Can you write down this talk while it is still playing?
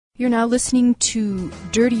You're now listening to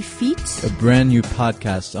Dirty Feet, a brand new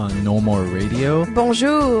podcast on No More Radio.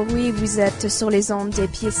 Bonjour, oui, vous êtes sur les ondes des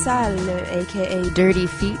pieds sales, aka Dirty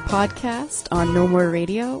Feet podcast on No More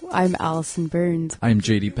Radio. I'm Allison Burns. I'm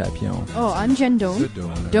JD Papillon. Oh, I'm Jen The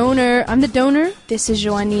Donor. I'm the donor. This is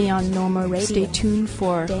Joanie on No More Radio. Stay tuned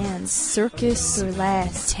for dance, circus,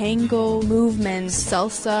 burlesque, tango, movements,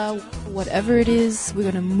 salsa, whatever it is, we're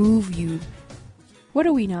gonna move you. What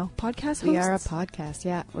are we now? Podcast hosts? We are a podcast,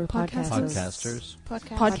 yeah. We're Podcasters.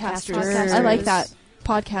 Podcasters. I like that.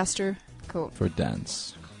 Podcaster. Cool. For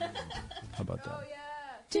dance. How about that? Oh, yeah.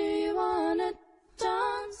 Do you wanna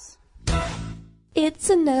dance? It's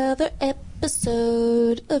another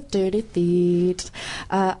episode of Dirty Feet.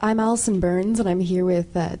 I'm Allison Burns, and I'm here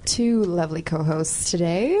with two lovely co-hosts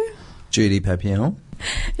today. JD Papillon.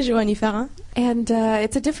 Joanie Ferrand. And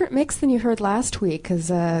it's a different mix than you heard last week, because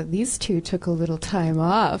these two took a little time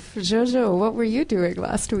off. Jojo, what were you doing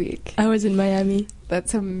last week? I was in Miami.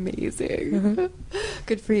 That's amazing.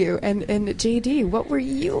 Good for you. And JD, what were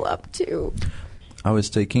you up to? I was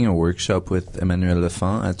taking a workshop with Emmanuel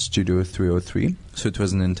Lefant at Studio 303. So it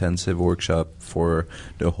was an intensive workshop for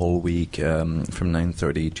the whole week from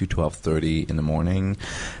 9:30 to 12:30 in the morning.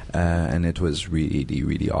 And it was really,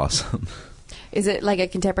 really awesome. Is it like a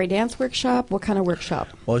contemporary dance workshop? What kind of workshop?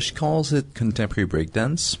 Well, she calls it contemporary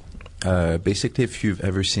breakdance. Basically, if you've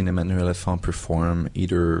ever seen Emmanuel Lefant perform,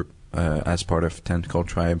 either as part of Tentacle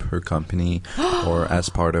Tribe, her company, or as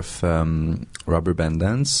part of Rubber Band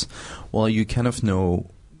Dance, well, you kind of know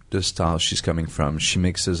the style she's coming from. She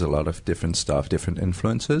mixes a lot of different stuff, different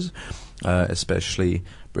influences, especially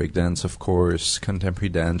breakdance, of course, contemporary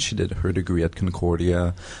dance. She did her degree at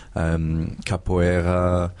Concordia,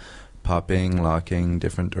 capoeira, popping, locking,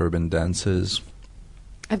 different urban dances.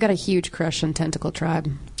 I've got a huge crush on Tentacle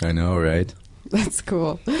Tribe. I know, right? That's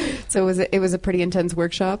cool. So it was a pretty intense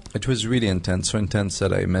workshop? It was really intense, so intense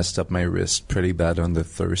that I messed up my wrist pretty bad on the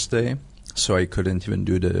Thursday. So I couldn't even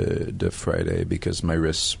do the Friday because my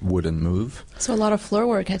wrist wouldn't move. So a lot of floor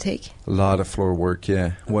work, I take. A lot of floor work,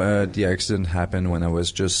 yeah. Well, the accident happened when I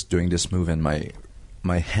was just doing this move and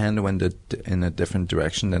my hand went in a different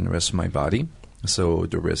direction than the rest of my body. So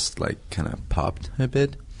the wrist kind of popped a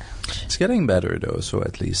bit. It's getting better though, so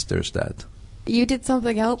at least there's that. You did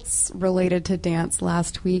something else related to dance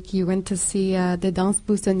last week. You went to see the Danse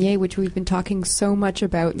Buissonnière, which we've been talking so much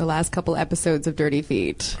about in the last couple episodes of Dirty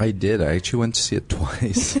Feet. I did. I actually went to see it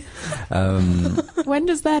twice. When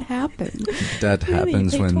does that happen? That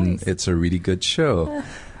happens when it's a really good show.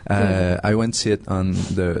 I went to see it on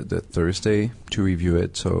the Thursday to review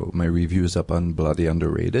it, so my review is up on Bloody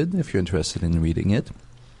Underrated if you're interested in reading it.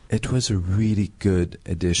 It was a really good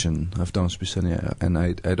edition of Danse Buissonnière, and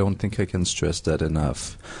I don't think I can stress that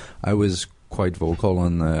enough. I was quite vocal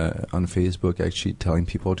on Facebook actually telling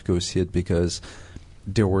people to go see it because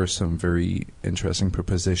there were some very interesting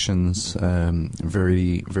propositions,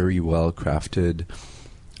 very, very well crafted,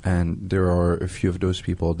 and there are a few of those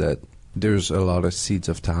people that there's a lot of seeds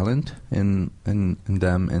of talent in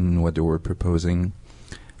them and what they were proposing.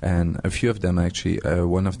 And a few of them actually,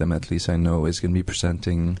 one of them at least I know, is going to be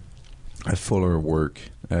presenting a fuller work,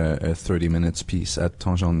 a 30 minutes piece at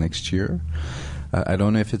Tangent next year. I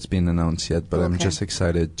don't know if it's been announced yet, but I'm just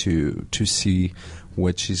excited to see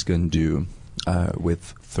what she's going to do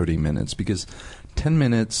with 30 minutes. Because 10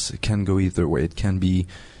 minutes can go either way. It can be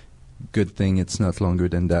good thing it's not longer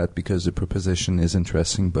than that because the proposition is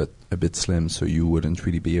interesting but a bit slim, so you wouldn't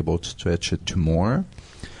really be able to stretch it to more.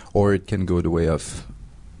 Or it can go the way of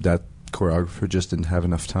that choreographer just didn't have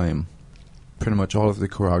enough time. Pretty much all of the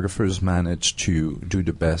choreographers managed to do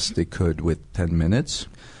the best they could with 10 minutes.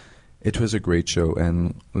 It was a great show,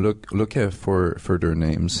 and look out for their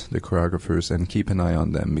names, the choreographers, and keep an eye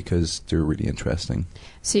on them because they're really interesting.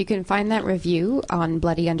 So you can find that review on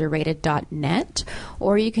bloodyunderrated.net,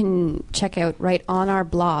 or you can check out right on our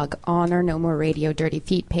blog on our No More Radio Dirty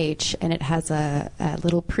Feet page, and it has a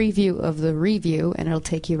little preview of the review, and it'll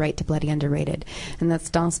take you right to Bloody Underrated. And that's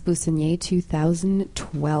Danse Buissonnière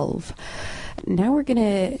 2012. Now we're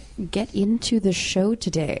going to get into the show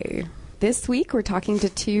today. This week, we're talking to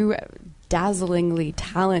two dazzlingly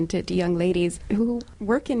talented young ladies who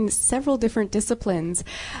work in several different disciplines.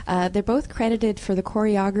 They're both credited for the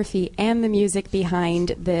choreography and the music behind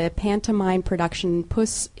the pantomime production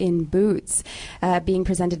Puss in Boots, being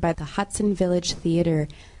presented by the Hudson Village Theatre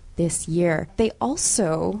this year. They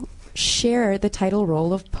also share the title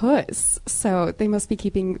role of Puss, so they must be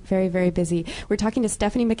keeping very, very busy. We're talking to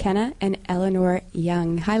Stephanie McKenna and Eleanor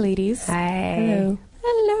Young. Hi, ladies. Hi. Hello.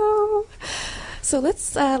 Hello. So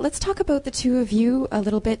let's talk about the two of you a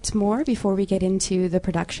little bit more before we get into the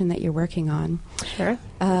production that you're working on. Sure.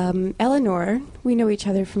 Eleanor, we know each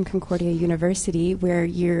other from Concordia University, where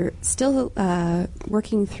you're still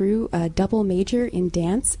working through a double major in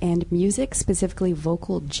dance and music, specifically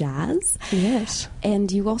vocal jazz. Yes.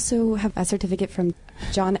 And you also have a certificate from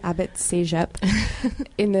John Abbott Cégep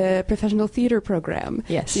in the professional theater program.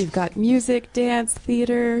 Yes. So you've got music, dance,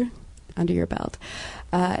 theater under your belt.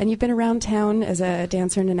 And you've been around town as a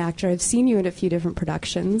dancer and an actor. I've seen you in a few different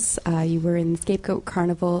productions. You were in Scapegoat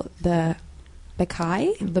Carnival, The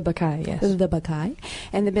Bacchae. The Bacchae, yes. The Bacchae.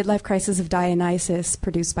 And The Midlife Crisis of Dionysus,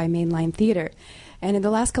 produced by Mainline Theatre. And in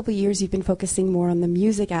the last couple of years, you've been focusing more on the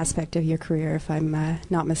music aspect of your career, if I'm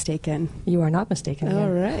not mistaken. You are not mistaken. All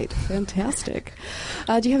right. Fantastic.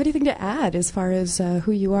 Do you have anything to add as far as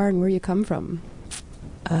who you are and where you come from?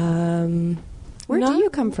 Where do you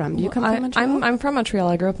come from? Do you come from Montreal? I'm from Montreal.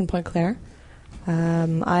 I grew up in Pointe-Claire.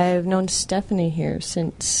 I've known Stephanie here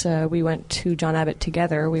since we went to John Abbott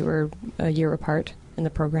together. We were a year apart in the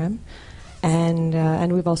program.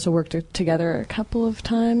 And we've also worked together a couple of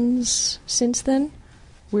times since then.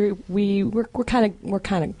 We're kind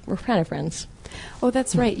of friends. Oh,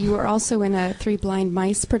 that's right. You were also in a Three Blind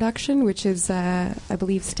Mice production, which is, I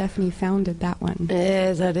believe, Stephanie founded that one.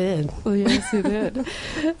 Yes, I did. Oh, yes, you did.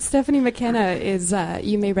 Stephanie McKenna is,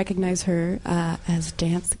 you may recognize her as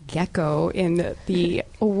Dance Gecko in the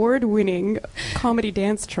award-winning comedy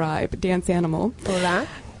dance tribe, Dance Animal. Hola.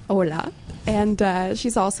 Hola. And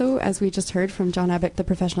she's also, as we just heard from John Abbott, the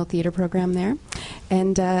professional theater program there.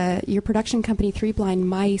 And your production company, Three Blind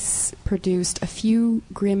Mice, produced A Few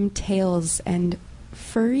Grim Tales and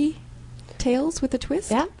Furry Tales with a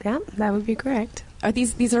Twist? Yeah, that would be correct. Are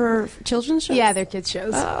these are children's shows? Yeah, they're kids'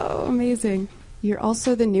 shows. Oh, amazing. You're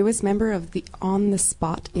also the newest member of the On the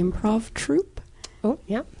Spot improv troupe. Oh,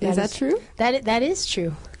 yeah. Is that true? That is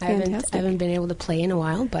true. I Fantastic. haven't been able to play in a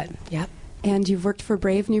while, but yeah. And you've worked for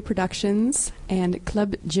Brave New Productions and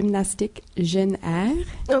Club Gymnastique Jeune Air.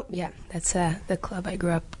 Oh, yeah. That's the club I grew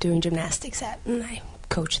up doing gymnastics at, and I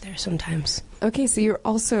coach there sometimes. Okay, so you're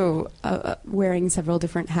also wearing several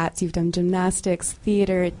different hats. You've done gymnastics,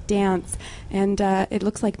 theater, dance, and it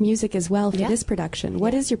looks like music as well for this production.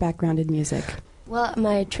 What is your background in music? Well,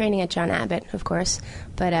 my training at John Abbott, of course.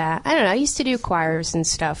 But I don't know. I used to do choirs and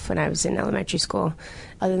stuff when I was in elementary school.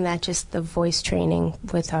 Other than that, just the voice training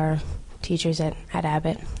with our teachers at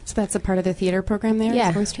Abbott. So that's a part of the theater program there?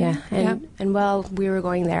 Yeah, voice training? And while we were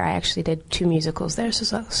going there, I actually did 2 musicals there,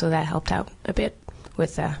 so that helped out a bit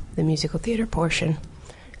with the musical theater portion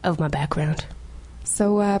of my background.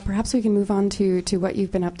 So perhaps we can move on to what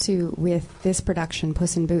you've been up to with this production,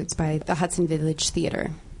 Puss in Boots, by the Hudson Village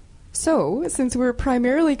Theatre. So, since we're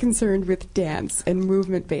primarily concerned with dance and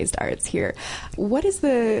movement-based arts here, what is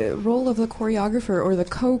the role of the choreographer or the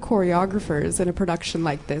co-choreographers in a production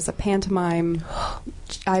like this? A pantomime,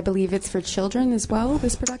 I believe it's for children as well,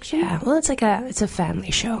 this production? Yeah, well, it's a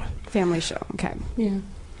family show. Family show, okay. Yeah.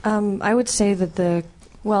 I would say that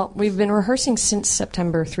we've been rehearsing since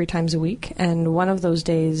September 3 times a week, and one of those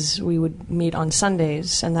days we would meet on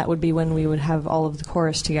Sundays, and that would be when we would have all of the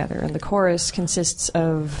chorus together. And the chorus consists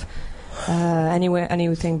of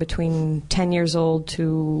anything between 10 years old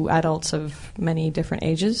to adults of many different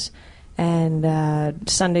ages. And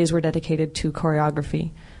Sundays were dedicated to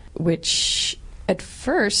choreography, which at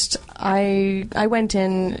first I went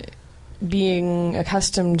in being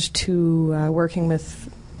accustomed to working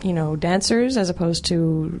with dancers as opposed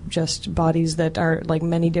to just bodies that are like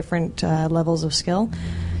many different levels of skill.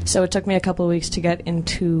 So it took me a couple of weeks to get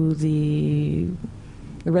into the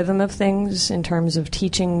rhythm of things in terms of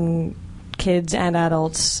teaching kids and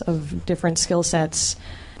adults of different skill sets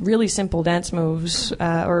really simple dance moves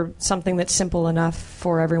or something that's simple enough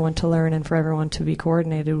for everyone to learn and for everyone to be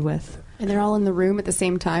coordinated with. And they're all in the room at the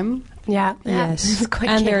same time? Yeah. Yes.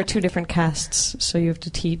 And there are 2 different casts, so you have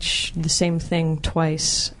to teach the same thing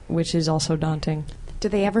twice, which is also daunting. Do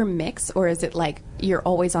they ever mix, or is it like you're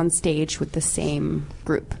always on stage with the same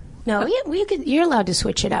group? No, you're allowed to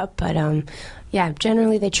switch it up, but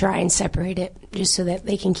generally they try and separate it just so that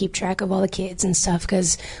they can keep track of all the kids and stuff,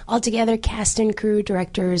 because altogether, cast and crew,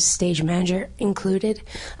 directors, stage manager included,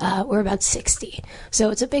 we're about 60.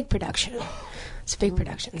 So it's a big production. It's a big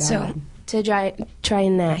production. God. So to try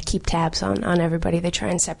and keep tabs on everybody, they try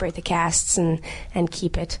and separate the casts and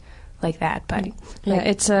keep it like that. But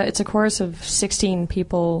it's a chorus of 16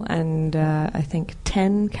 people and I think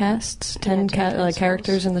 10 casts, 10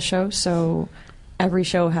 characters in the show. So every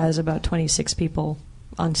show has about 26 people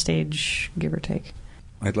on stage, give or take.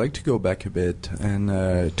 I'd like to go back a bit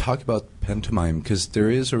and talk about pantomime, because there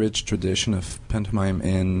is a rich tradition of pantomime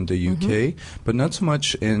in the UK, but not so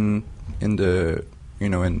much in the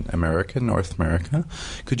in America, North America.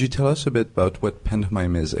 Could you tell us a bit about what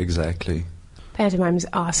pantomime is exactly? Pantomime is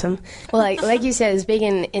awesome. Well, like you said, it's big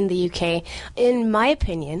in the UK. In my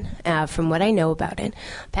opinion, from what I know about it,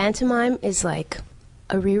 pantomime is like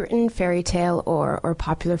a rewritten fairy tale or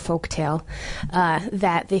popular folk tale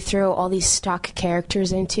that they throw all these stock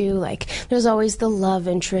characters into. Like, there's always the love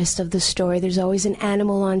interest of the story. There's always an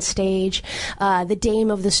animal on stage. The dame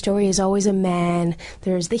of the story is always a man.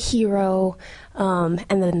 There's the hero. And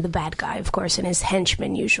then the bad guy, of course, and his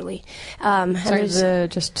henchman, usually. Sorry,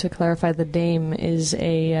 just to clarify, the dame is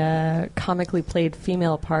a comically played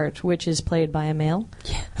female part, which is played by a male.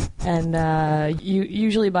 Yeah. And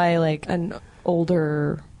usually by, like, an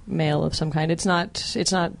older male of some kind. It's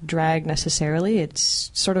not drag necessarily.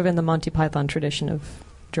 It's sort of in the Monty Python tradition of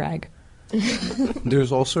drag.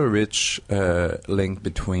 There's also a rich link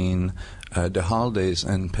between the holidays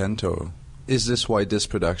and panto. Is this why this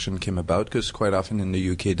production came about? Because quite often in the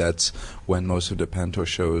UK, that's when most of the panto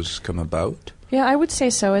shows come about. Yeah, I would say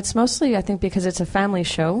so. It's mostly, I think, because it's a family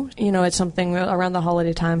show. It's something around the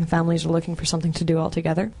holiday time. Families are looking for something to do all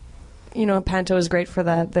together. Panto is great for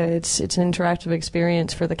that. It's an interactive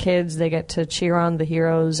experience for the kids. They get to cheer on the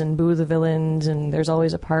heroes and boo the villains, and there's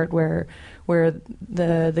always a part where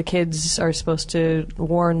the kids are supposed to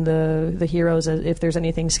warn the heroes if there's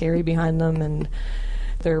anything scary behind them, and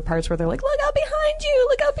there are parts where they're like, look out behind you,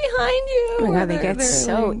 look out behind you. Oh my God, they get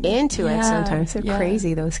so into it sometimes. They're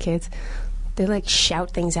crazy, those kids. They like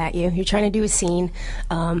shout things at you. You're trying to do a scene,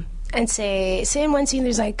 and say in one scene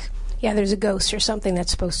there's like, there's a ghost or something that's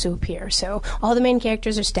supposed to appear. So all the main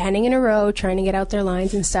characters are standing in a row trying to get out their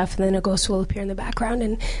lines and stuff, and then a ghost will appear in the background.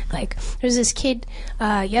 And, like, there's this kid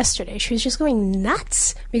yesterday. She was just going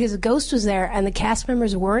nuts because the ghost was there, and the cast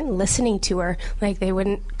members weren't listening to her. Like, they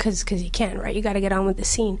wouldn't, because you can't, right? You got to get on with the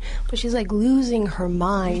scene. But she's, like, losing her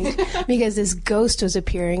mind because this ghost was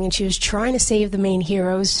appearing, and she was trying to save the main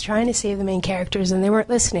heroes, trying to save the main characters, and they weren't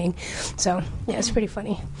listening. So, yeah, it's pretty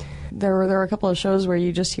funny. There were a couple of shows where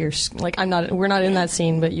you just hear, like, we're not in that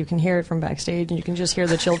scene, but you can hear it from backstage, and you can just hear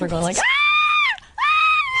the children going like,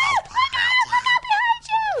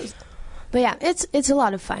 But yeah, it's a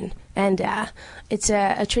lot of fun, and it's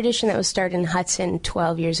a tradition that was started in Hudson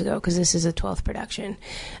 12 years ago, because this is a 12th production.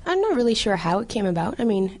 I'm not really sure how it came about. I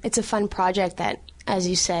mean, it's a fun project that, as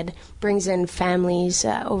you said, brings in families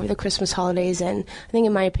over the Christmas holidays, and I think,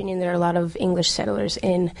 in my opinion, there are a lot of English settlers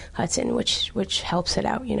in Hudson, which helps it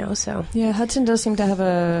out, so. Yeah, Hudson does seem to have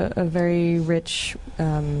a very rich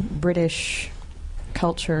British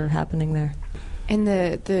culture happening there. And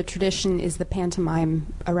the tradition is the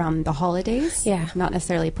pantomime around the holidays? Yeah. Not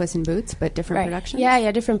necessarily Puss in Boots, but different productions?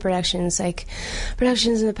 Yeah, different productions. Like,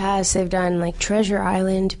 productions in the past, they've done, like, Treasure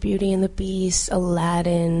Island, Beauty and the Beast,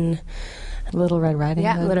 Aladdin, Little Red Riding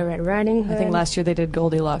Hood. Yeah, Little Red Riding Hood. I think last year they did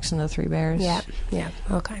Goldilocks and the Three Bears. Yeah,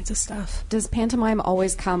 all kinds of stuff. Does pantomime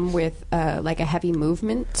always come with, like, a heavy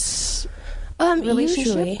movement relationship?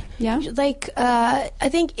 Usually. Yeah? Like, I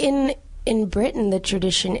think in Britain, the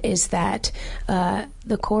tradition is that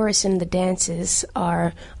the chorus and the dances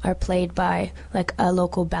are played by, like, a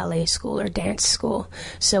local ballet school or dance school.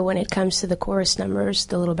 So when it comes to the chorus numbers,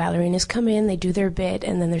 the little ballerinas come in, they do their bit,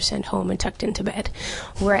 and then they're sent home and tucked into bed.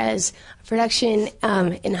 Whereas production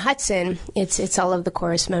in Hudson, it's all of the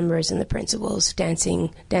chorus members and the principals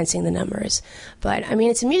dancing the numbers. But, I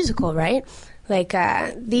mean, it's a musical, right? Like,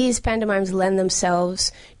 these pantomimes lend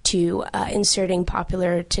themselves to inserting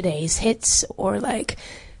popular today's hits or, like,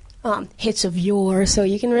 hits of yore. So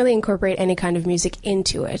you can really incorporate any kind of music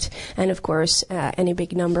into it. And, of course, any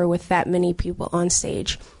big number with that many people on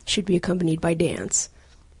stage should be accompanied by dance.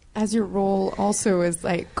 As your role also is,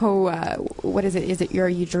 like, what is it? Are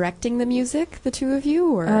you directing the music, the two of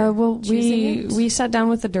you, or we sat down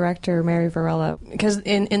with the director, Mary Varela, because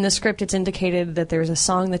in the script it's indicated that there's a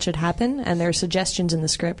song that should happen, and there are suggestions in the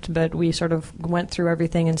script, but we sort of went through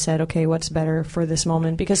everything and said, okay, what's better for this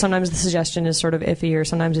moment? Because sometimes the suggestion is sort of iffy, or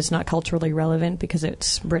sometimes it's not culturally relevant because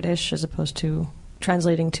it's British as opposed to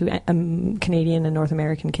translating to Canadian and North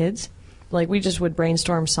American kids. Like, we just would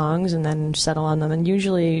brainstorm songs and then settle on them. And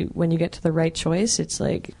usually when you get to the right choice, it's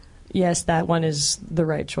like, yes, that one is the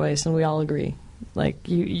right choice, and we all agree. Like,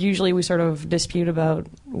 usually we sort of dispute about,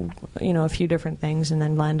 a few different things and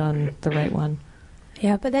then land on the right one.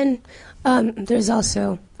 Yeah, but then there's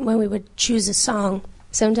also, when we would choose a song,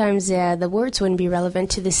 sometimes the words wouldn't be relevant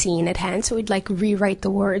to the scene at hand, so we'd, like, rewrite the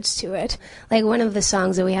words to it. Like, one of the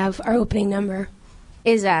songs that we have, our opening number,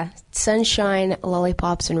 is Sunshine,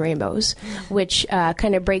 Lollipops, and Rainbows, which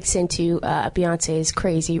kind of breaks into Beyonce's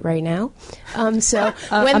Crazy right now. So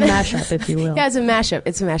when a mashup, if you will. Yeah, it's a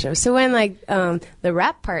mashup. So when the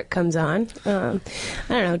rap part comes on, I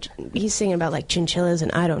don't know, he's singing about like chinchillas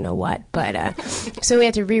and I don't know what, but so we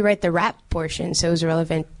had to rewrite the rap portion so it was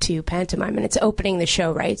relevant to pantomime, and it's opening the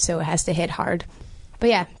show, right? So it has to hit hard. But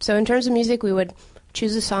yeah, so in terms of music, we would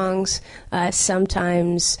choose the songs,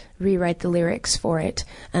 sometimes rewrite the lyrics for it,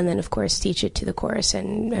 and then of course teach it to the chorus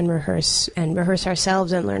and rehearse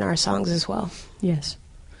ourselves and learn our songs as well. Yes.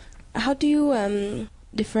 How do you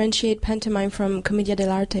differentiate pantomime from commedia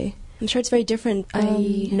dell'arte? I'm sure it's very different.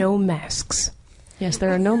 No masks. Yes,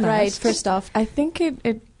 there are no masks. Right, first off. I think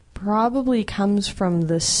it probably comes from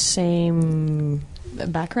the same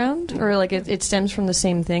background, or like it stems from the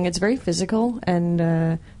same thing. It's very physical,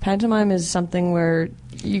 and pantomime is something where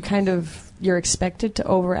you're expected to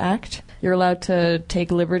overact. You're allowed to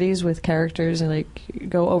take liberties with characters and like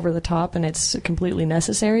go over the top, and it's completely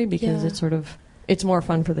necessary because it's more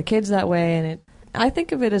fun for the kids that way, and I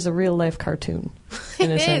think of it as a real life cartoon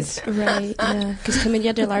in a sense. Right, yeah. Because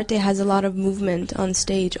commedia dell'arte has a lot of movement on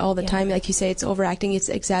stage all the time. Like you say, it's overacting, it's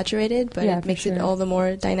exaggerated, but it makes it all the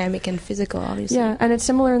more dynamic and physical, obviously. Yeah, and it's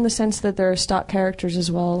similar in the sense that there are stock characters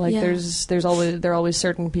as well. Like there are always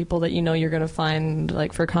certain people that you're going to find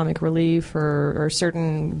like for comic relief or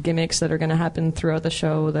certain gimmicks that are going to happen throughout the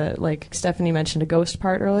show. That, like Stephanie mentioned, a ghost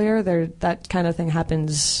part earlier. That kind of thing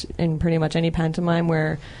happens in pretty much any pantomime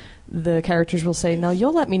where the characters will say, "No,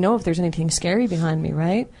 you'll let me know if there's anything scary behind me,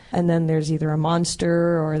 right?" And then there's either a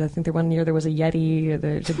monster, or I think one year there was a yeti, or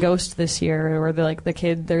there's a ghost this year, or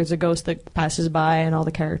there's a ghost that passes by, and all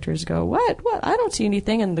the characters go, "What? I don't see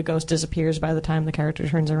anything," and the ghost disappears by the time the character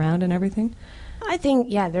turns around and everything. I think,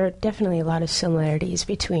 there are definitely a lot of similarities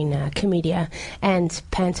between commedia and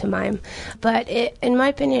pantomime. But in my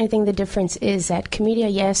opinion, I think the difference is that commedia,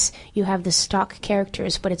 yes, you have the stock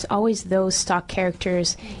characters, but it's always those stock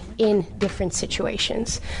characters in different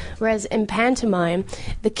situations. Whereas in pantomime,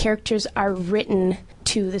 the characters are written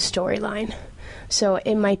to the storyline. So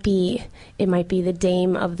it might be the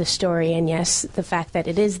dame of the story, and yes, the fact that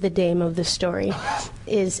it is the dame of the story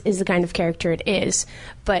is the kind of character it is.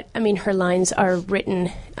 But I mean, her lines are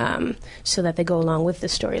written so that they go along with the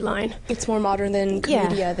storyline. It's more modern than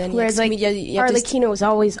commedia. Whereas Arlecchino is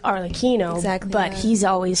always Arlecchino, exactly, but he's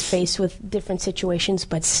always faced with different situations,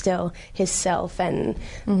 but still his self and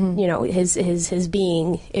his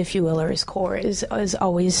being, if you will, or his core is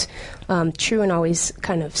always true and always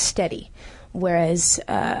kind of steady. Whereas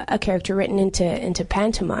a character written into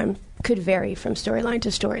pantomime could vary from storyline to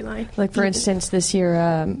storyline. Like, for instance, this year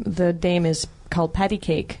the dame is called Patty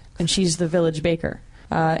Cake, and she's the village baker.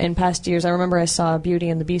 In past years, I remember I saw Beauty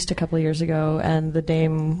and the Beast a couple of years ago, and the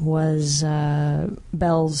dame was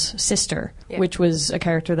Belle's sister, which was a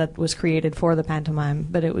character that was created for the pantomime.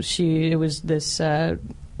 But it was this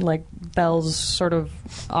like Belle's sort of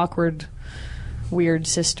awkward, weird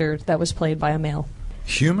sister that was played by a male.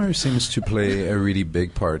 Humor seems to play a really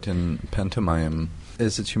big part in pantomime.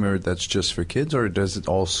 Is it humor that's just for kids, or does it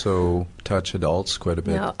also touch adults quite a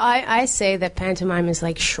bit? No, I say that pantomime is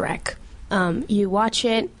like Shrek. You watch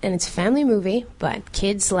it, and it's a family movie, but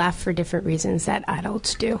kids laugh for different reasons that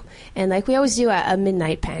adults do. And like we always do a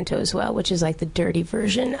midnight panto as well, which is like the dirty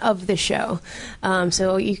version of the show.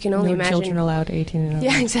 So you can only imagine. Children allowed 18 and over.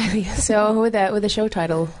 Yeah, exactly. So with a show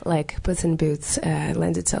title like Puss in Boots,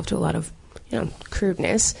 lends itself to a lot of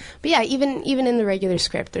crudeness. But yeah, even in the regular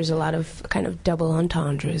script, there's a lot of kind of double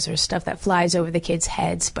entendres or stuff that flies over the kids'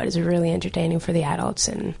 heads, but is really entertaining for the adults,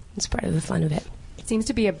 and it's part of the fun of it. It seems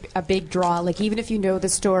to be a big draw. Like, even if you know the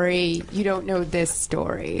story, you don't know this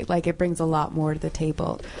story. Like, it brings a lot more to the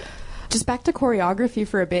table. Just back to choreography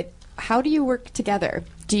for a bit. How do you work together?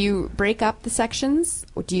 Do you break up the sections?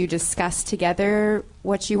 Or do you discuss together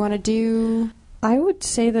what you want to do? I would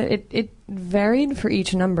say that it varied for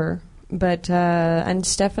each number. But and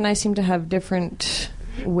Steph and I seem to have different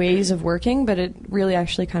ways of working, but it really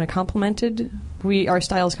actually kind of complemented. Our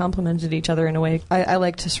styles complemented each other in a way. I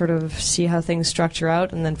like to sort of see how things structure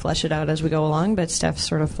out and then flesh it out as we go along, but Steph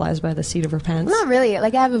sort of flies by the seat of her pants. Not really.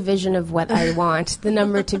 Like, I have a vision of what I want the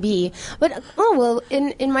number to be. But,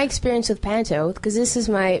 in my experience with panto, because this is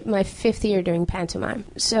my 5th year doing pantomime,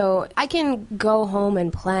 so I can go home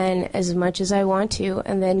and plan as much as I want to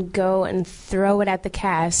and then go and throw it at the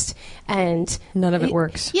cast, and none of it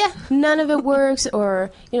works. Yeah, none of it works, or,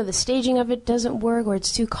 the staging of it doesn't work, or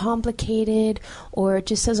it's too complicated, or it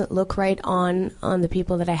just doesn't look right on the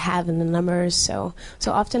people that I have in the numbers. So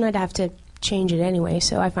often I'd have to change it anyway.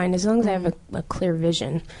 So I find as long as I have a clear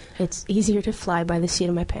vision, it's easier to fly by the seat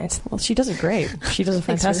of my pants. Well, she does it great. She does a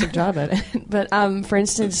fantastic job at it. But for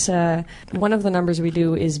instance, one of the numbers we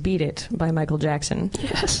do is Beat It by Michael Jackson.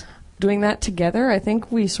 Yes. Doing that together, I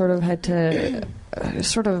think we sort of had to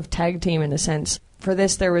sort of tag team in a sense. For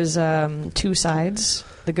this, there was two sides,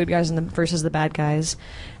 the good guys versus the bad guys.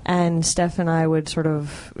 And Steph and I would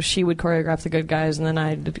she would choreograph the good guys, and then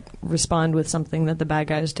I'd respond with something that the bad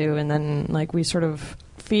guys do. And then, like, we sort of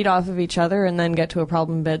feed off of each other and then get to a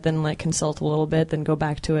problem bit, then, like, consult a little bit, then go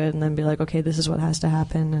back to it, and then be like, okay, this is what has to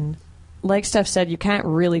happen. And like Steph said, you can't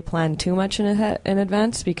really plan too much in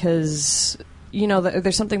advance because, you know,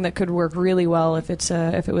 there's something that could work really well if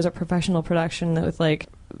it was a professional production with, like,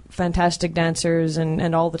 fantastic dancers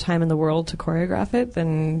and all the time in the world to choreograph it,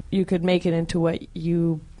 then you could make it into what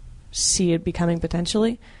you see it becoming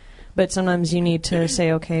potentially. But sometimes you need to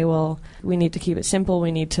say, okay, well, we need to keep it simple.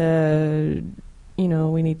 We need to, you know,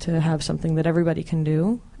 we need to have something that everybody can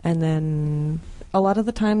do. And then a lot of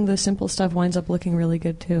the time the simple stuff winds up looking really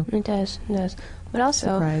good too. It does. But also,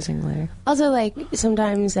 surprisingly. Also, like,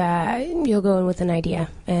 sometimes you'll go in with an idea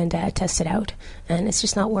and test it out, and it's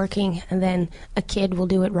just not working, and then a kid will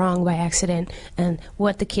do it wrong by accident, and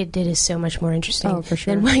what the kid did is so much more interesting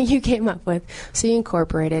than what you came up with. So you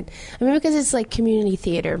incorporate it. I mean, because it's like community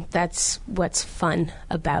theater. That's what's fun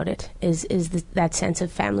about it, is that sense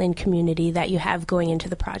of family and community that you have going into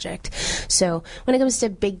the project. So when it comes to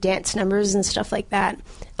big dance numbers and stuff like that,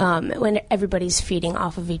 when everybody's feeding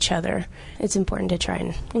off of each other, it's important to try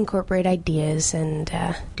and incorporate ideas and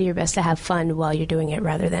do your best to have fun while you're doing it,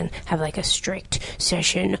 rather than have like a strict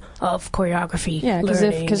session of choreography. Yeah,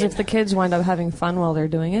 because if the kids wind up having fun while they're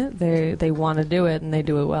doing it, they want to do it and they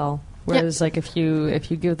do it well. Whereas, like, if you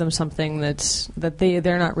give them something that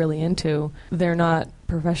they're not really into, they're not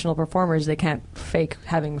professional performers. They can't fake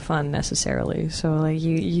having fun necessarily. So, like,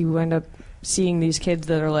 you end up seeing these kids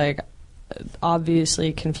that are, like,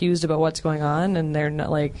 obviously confused about what's going on, and they're not,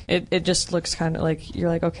 like, it just looks kind of like you're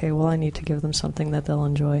like, okay, well, I need to give them something that they'll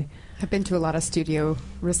enjoy. I've been to a lot of studio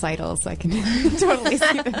recitals. I can totally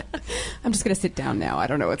see that. I'm just going to sit down now. I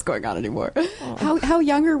don't know what's going on anymore. Oh. How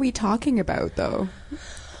young are we talking about, though?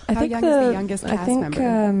 How young is the youngest cast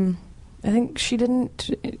member? I think she didn't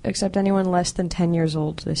accept anyone less than 10 years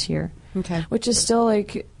old this year. Okay. Which is still,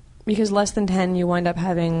 like, because less than 10, you wind up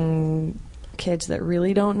having kids that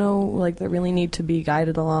really don't know, like, that really need to be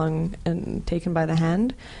guided along and taken by the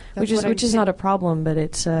hand, which is not a problem, but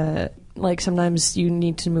it's like, sometimes you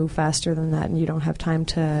need to move faster than that, and you don't have time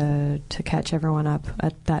to catch everyone up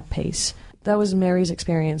at that pace. That was Mary's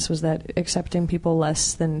experience, was that accepting people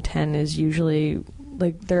less than 10 is usually,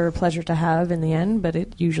 like, they're a pleasure to have in the end, but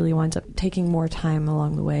it usually winds up taking more time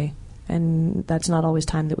along the way. And that's not always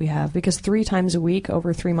time that we have, because 3 times a week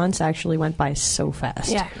over 3 months actually went by so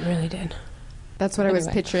fast. Yeah, it really did. That's what I was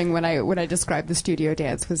picturing when I described the studio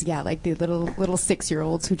dance, was, yeah, like the little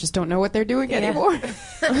 6-year-olds who just don't know what they're doing anymore.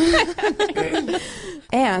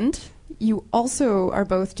 And you also are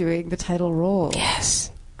both doing the title role. Yes.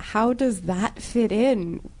 How does that fit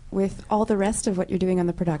in with all the rest of what you're doing on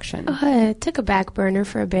the production? It took a back burner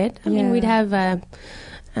for a bit. I mean, we'd have,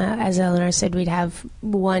 as Eleanor said, we'd have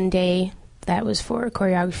one day that was for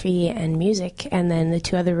choreography and music, and then the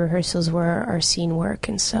 2 other rehearsals were our scene work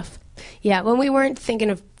and stuff. Yeah, when we weren't thinking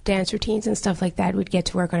of dance routines and stuff like that, we'd get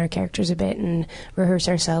to work on our characters a bit and rehearse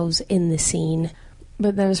ourselves in the scene.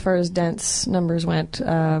 But then as far as dance numbers went,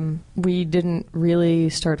 we didn't really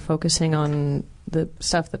start focusing on the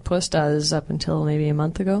stuff that Puss does up until maybe a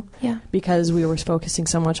month ago. Yeah. Because we were focusing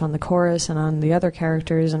so much on the chorus and on the other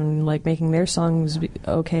characters and, like, making their songs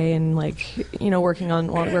okay and, like, you know, working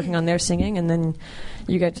on their singing, and then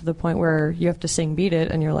you get to the point where you have to sing Beat It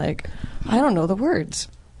and you're like, I don't know the words.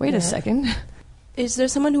 Wait a second. Is there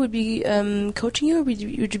someone who would be coaching you, or would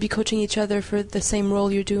you be coaching each other for the same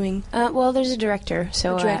role you're doing? Well, there's a director.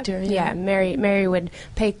 So yeah, Mary would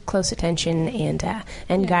pay close attention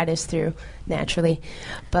and guide us through naturally.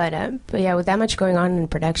 But yeah, with that much going on in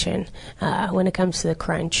production, when it comes to the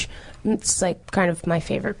crunch, it's like kind of my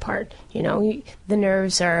favorite part. You know, the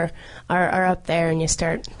nerves are up there, and you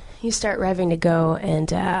start revving to go,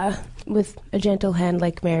 and with a gentle hand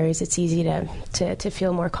like Mary's, it's easy to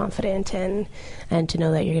feel more confident and to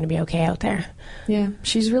know that you're going to be okay out there. Yeah,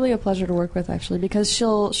 she's really a pleasure to work with, actually, because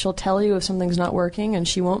she'll tell you if something's not working, and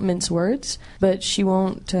she won't mince words, but she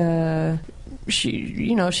won't.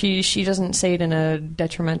 She doesn't say it in a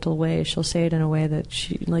detrimental way. She'll say it in a way that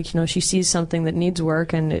she sees something that needs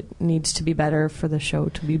work and it needs to be better for the show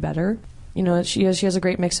to be better. You know, she has a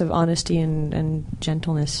great mix of honesty and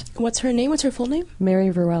gentleness. What's her name? What's her full name? Mary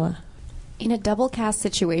Verwella. In a double cast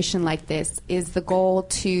situation like this, is the goal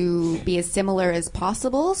to be as similar as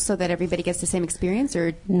possible so that everybody gets the same experience,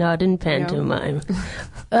 or not in pantomime?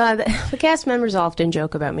 No? The cast members often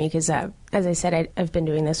joke about me because, as I said, I've been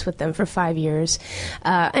doing this with them for 5 years,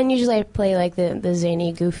 and usually I play like the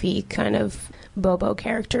zany, goofy kind of Bobo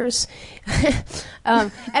characters, and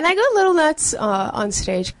I go a little nuts on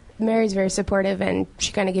stage. Mary's very supportive, and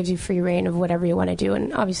she kind of gives you free reign of whatever you want to do.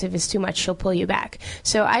 And obviously, if it's too much, she'll pull you back.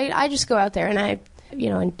 So I just go out there, and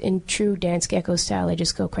in true Dance Gecko style, I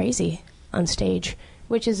just go crazy on stage,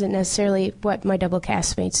 which isn't necessarily what my double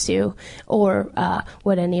castmates do, or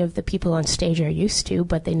what any of the people on stage are used to,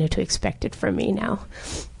 but they know to expect it from me now.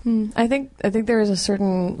 I think there is a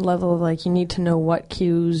certain level of like you need to know what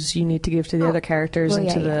cues you need to give to the other characters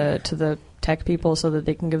to the tech people so that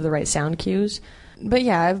they can give the right sound cues. But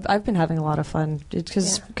yeah, I've been having a lot of fun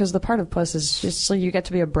because the part of Puss is just so you get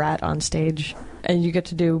to be a brat on stage and you get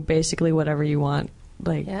to do basically whatever you want.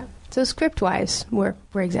 So script wise, we're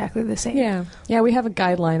exactly the same. Yeah. We have a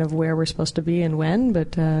guideline of where we're supposed to be and when,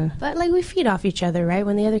 but like we feed off each other, right?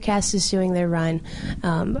 When the other cast is doing their run,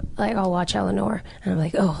 like I'll watch Eleanor and I'm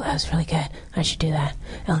like, oh, that was really good. I should do that.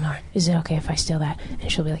 Eleanor, is it okay if I steal that?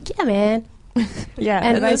 And she'll be like, yeah, man. Yeah,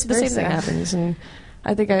 and the same thing happens. And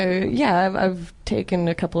I think I've taken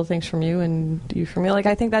a couple of things from you and you from me. Like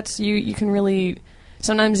I think that's you can really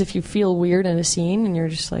sometimes if you feel weird in a scene and you're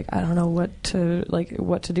just like I don't know what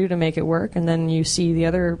to do to make it work, and then you see the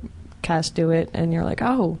other cast do it and you're like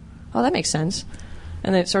oh that makes sense,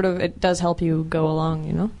 and it does help you go along,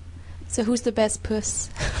 you know. So who's the best Puss?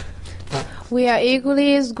 We are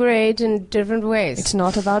equally as great in different ways. It's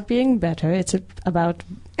not about being better, it's about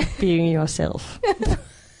being yourself.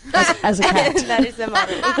 As a cat. That is the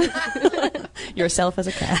motto. Yourself as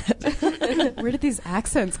a cat. Where did these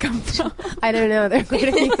accents come from? I don't know. They're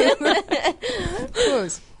great.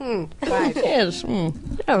 Puss. Right. Yes.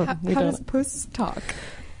 Oh, how does Puss talk?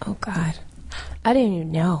 Oh, God. I didn't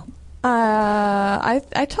even know.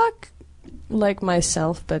 I talk like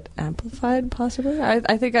myself, but amplified, possibly.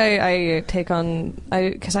 I think I take on...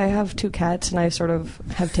 Because I have two cats, and I sort of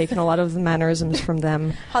have taken a lot of the mannerisms from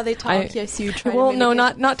them. How they talk, yes, you try well, to no,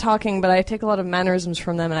 not talking, but I take a lot of mannerisms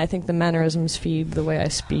from them, and I think the mannerisms feed the way I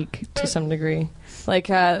speak to some degree. Like,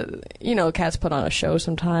 cats put on a show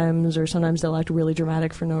sometimes, or sometimes they'll act really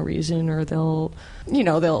dramatic for no reason, or they'll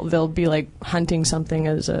be, like, hunting something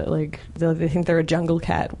as they think they're a jungle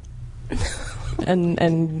cat.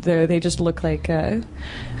 and they just look like I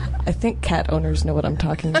think cat owners know what I'm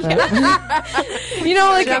talking about. you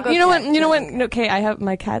know what? Okay, I have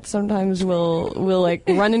my cats sometimes will like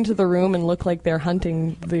run into the room and look like they're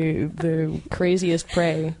hunting the craziest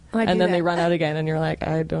prey, and then they run out again, and you're like,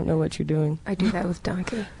 I don't know what you're doing. I do that with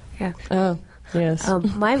Donkey. Yeah. Oh. Yes.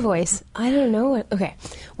 My voice, I don't know what... Okay.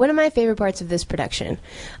 One of my favorite parts of this production,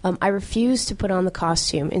 I refuse to put on the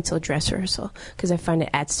costume until dress rehearsal because I find it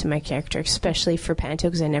adds to my character, especially for panto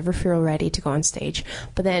because I never feel ready to go on stage.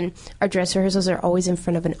 But then our dress rehearsals are always in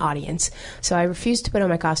front of an audience. So I refuse to put on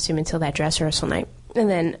my costume until that dress rehearsal night. And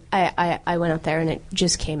then I went out there and it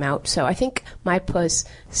just came out. So I think my Puss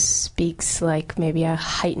speaks like maybe a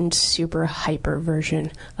heightened, super hyper version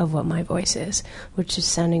of what my voice is, which is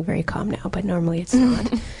sounding very calm now, but normally it's not.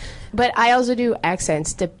 But I also do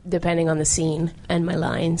accents depending on the scene and my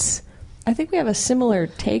lines. I think we have a similar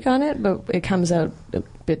take on it, but it comes out a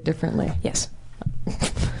bit differently. Yes.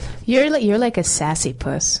 You're like a sassy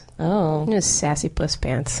Puss. Oh. You're a sassy Puss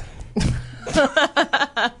pants.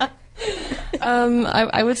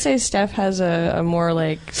 I would say Steph has a more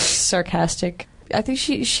like sarcastic. I think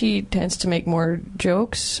she tends to make more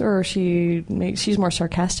jokes, or she's more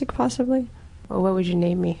sarcastic, possibly. Well, what would you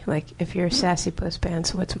name me? Like, if you're a sassy Puss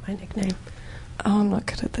Pants, what's my nickname? Oh, I'm not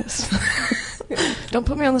good at this. Don't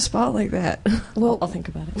put me on the spot like that. Well, I'll think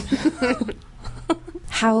about it.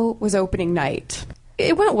 How was opening night?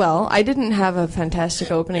 It went well. I didn't have a fantastic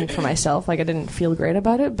opening for myself. Like, I didn't feel great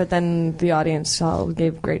about it, but then the audience all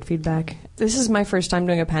gave great feedback. This is my first time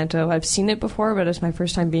doing a panto. I've seen it before, but it's my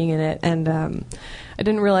first time being in it, and I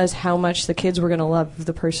didn't realize how much the kids were going to love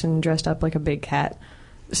the person dressed up like a big cat.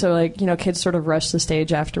 So, like, you know, kids sort of rush the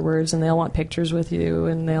stage afterwards, and they all want pictures with you,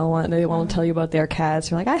 and they want to tell you about their cats.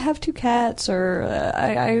 They're like, I have 2 cats, or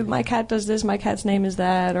my cat does this, my cat's name is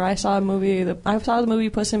that, or I saw the movie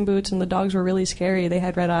Puss in Boots, and the dogs were really scary. They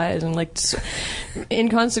had red eyes, and like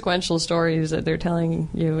inconsequential stories that they're telling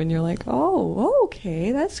you, and you're like, oh,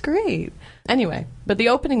 okay, that's great. Anyway, but the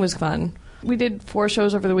opening was fun. We did 4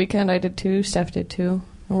 shows over the weekend. I did 2. Steph did 2.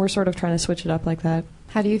 And we're sort of trying to switch it up like that.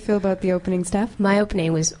 How do you feel about the opening, Steph? My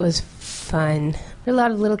opening was fun. There were a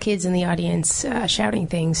lot of little kids in the audience shouting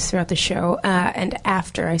things throughout the show. And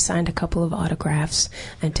after, I signed a couple of autographs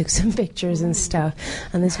and took some pictures and stuff.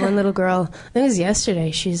 And this one little girl, I think it was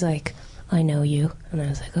yesterday, she's like, I know you. And I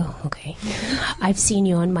was like, oh, okay. I've seen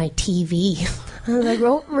you on my TV. I was like,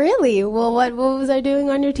 well, really? Well, what was I doing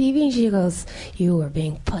on your TV? And she goes, you were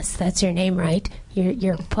being Puss. That's your name, right?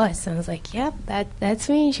 You're Puss. And I was like, yep, that's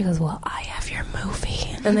me. And she goes, well, I have your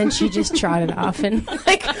movie. And then she just trotted off and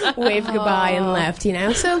like waved goodbye and left, you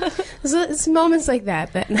know? So it's moments like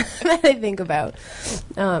that I think about.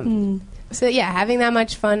 So, yeah, having that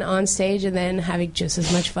much fun on stage and then having just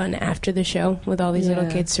as much fun after the show with all these little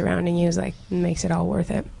kids surrounding you makes it all worth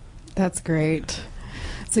it. That's great.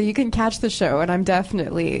 So you can catch the show, and I'm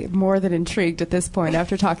definitely more than intrigued at this point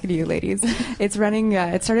after talking to you ladies. It's running,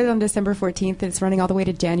 it started on December 14th, and it's running all the way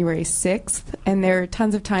to January 6th, and there are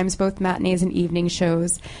tons of times, both matinees and evening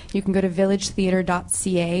shows. You can go to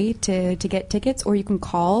villagetheatre.ca to get tickets, or you can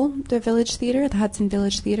call the Village Theatre, the Hudson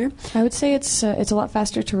Village Theatre. I would say it's a lot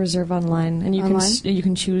faster to reserve online, and you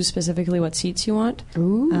can choose specifically what seats you want.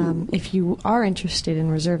 Ooh. If you are interested in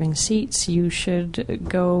reserving seats, you should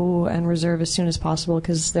go and reserve as soon as possible,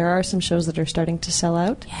 because there are some shows that are starting to sell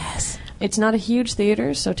out. Yes. It's not a huge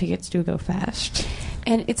theater, so tickets do go fast.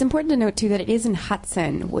 And it's important to note, too, that it is in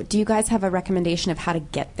Hudson. Do you guys have a recommendation of how to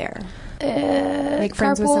get there? Make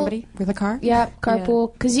friends with somebody with a car? Yeah,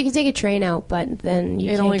 carpool. Because you can take a train out, but then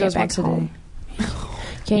you can't get back home.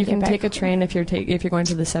 You can take a train if you're going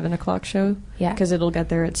to the 7 o'clock show. Yeah. Because it'll get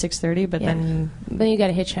there at 6:30, but then you got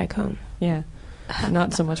to hitchhike home. Yeah.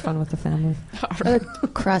 Not so much fun with the family. Or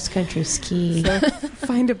cross-country ski. So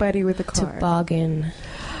find a buddy with a car. Toboggan.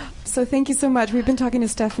 So thank you so much. We've been talking to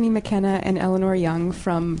Stephanie McKenna and Eleanor Young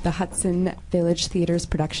from the Hudson Village Theatre's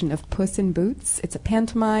production of Puss in Boots. It's a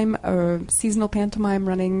pantomime, a seasonal pantomime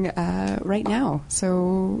running right now.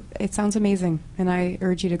 So it sounds amazing, and I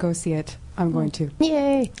urge you to go see it. I'm going to.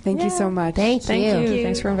 Yay. Thank you so much. Thank you.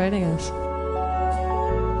 Thanks for inviting us.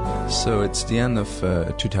 So it's the end of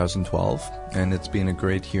 2012, and it's been a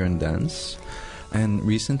great year in dance. And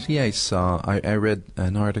recently I read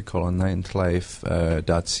an article on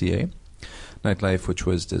nightlife.ca. Nightlife, which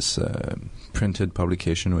was this printed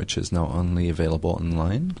publication which is now only available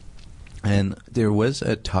online. And there was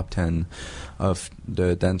a top 10 of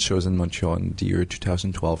the dance shows in Montreal in the year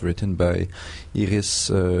 2012 written by Iris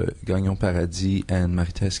Gagnon-Paradis and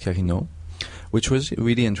Marie-Thérèse Carino, which was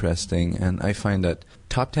really interesting. And I find that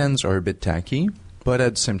top 10s are a bit tacky, but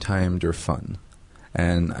at the same time they're fun.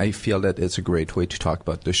 And I feel that it's a great way to talk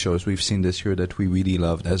about the shows we've seen this year that we really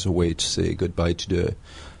loved, as a way to say goodbye to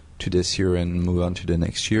this year and move on to the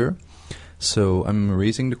next year. So I'm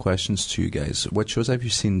raising the questions to you guys. What shows have you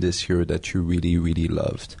seen this year that you really, really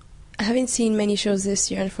loved? I haven't seen many shows this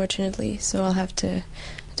year, unfortunately, so I'll have to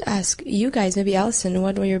ask you guys, maybe Allison,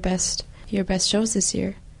 what were your best shows this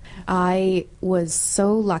year? I was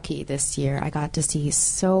so lucky this year. I got to see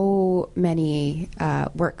so many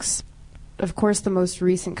works. Of course, the most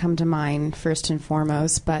recent come to mind first and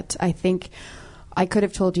foremost, but I think I could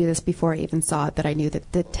have told you this before I even saw it, that I knew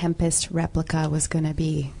that the Tempest replica was going to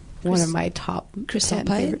be one of my top 10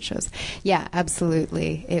 favorite shows. Yeah,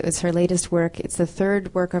 absolutely. It was her latest work. It's the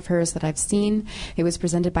third work of hers that I've seen. It was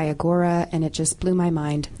presented by Agora, and it just blew my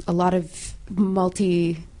mind. A lot of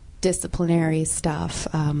multidisciplinary stuff,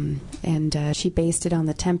 and she based it on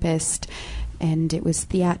the Tempest, and it was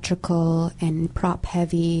theatrical and prop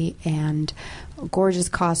heavy and gorgeous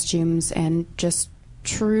costumes and just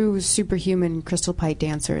true superhuman crystal pipe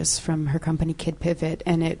dancers from her company Kid Pivot,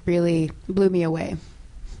 and it really blew me away.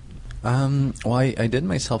 Well, I did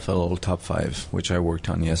myself a little top 5, which I worked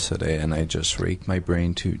on yesterday, and I just raked my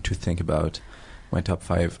brain to think about my top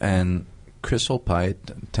 5. And Crystal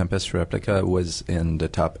Pipe Tempest Replica was in the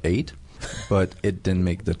top 8, but it didn't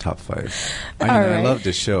make the top 5. I love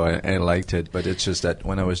the show. I liked it, but it's just that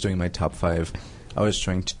when I was doing my top 5, I was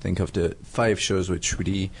trying to think of the 5 shows which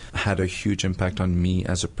really had a huge impact on me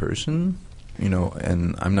as a person,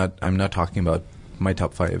 and I'm not talking about my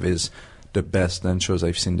top 5 is the best dance shows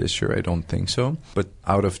I've seen this year. I don't think so. But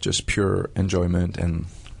out of just pure enjoyment and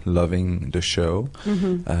loving the show,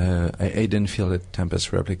 I didn't feel that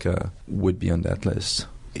Tempest Replica would be on that list,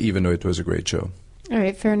 even though it was a great show. All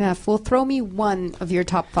right, fair enough. Well, throw me one of your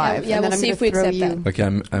top 5. Yeah, and then we'll I'm see if we accept that. Okay,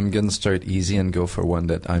 I'm going to start easy and go for one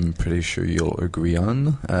that I'm pretty sure you'll agree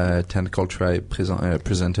on. Tentacle Tribe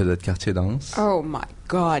presented at Quartier Danse. Oh, my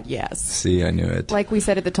God, yes. See, I knew it. Like we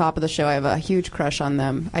said at the top of the show, I have a huge crush on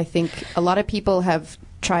them. I think a lot of people have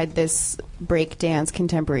tried this breakdance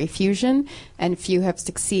contemporary fusion, and few have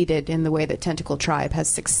succeeded in the way that Tentacle Tribe has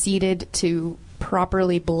succeeded to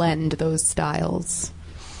properly blend those styles.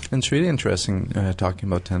 And it's really interesting talking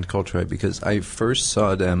about Tent Culture, because I first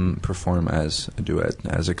saw them perform as a duet,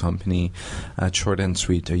 as a company, at Short and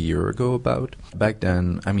Sweet a year ago about. Back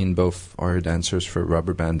then, I mean, both are dancers for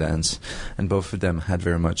Rubber Band Dance, and both of them had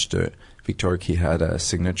very much the Victor Key had a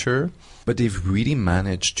signature, but they've really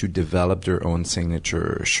managed to develop their own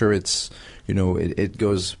signature. Sure, it's, it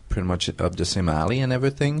goes pretty much up the same alley and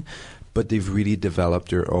everything, but they've really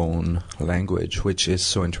developed their own language, which is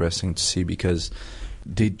so interesting to see because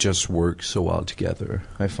they just work so well together,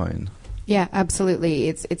 I find. Yeah, absolutely.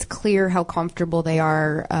 It's clear how comfortable they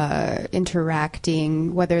are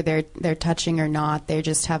interacting, whether they're touching or not. They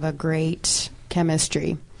just have a great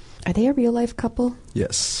chemistry. Are they a real life couple?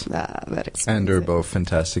 Yes. That explains and they're it. both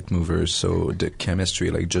fantastic movers, so the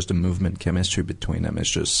chemistry, like just the movement chemistry between them is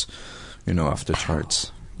just, off the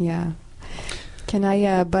charts. Yeah. Can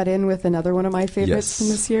I butt in with another one of my favorites from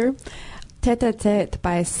this year? Tête à Tête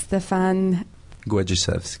by Stefan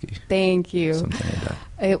Gładziszewski. Thank you. Something like that.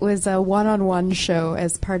 It was a one-on-one show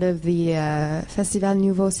as part of the Festival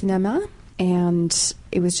Nouveau Cinéma, and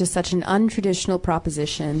it was just such an untraditional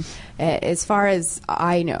proposition. As far as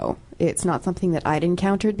I know, it's not something that I'd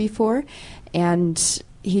encountered before, and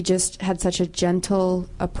he just had such a gentle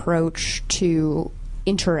approach to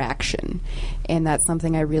interaction, and that's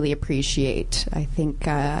something I really appreciate. I think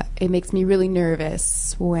it makes me really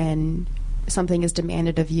nervous when something is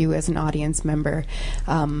demanded of you as an audience member,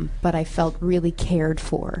 but I felt really cared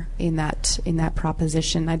for in that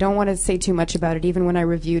proposition. I don't want to say too much about it. Even when I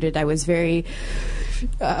reviewed it, I was very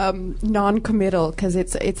non-committal because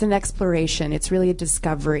it's an exploration. It's really a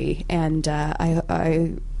discovery, and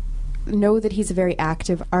I know that he's a very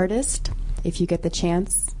active artist. If you get the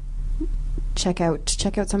chance, check out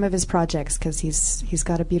some of his projects because he's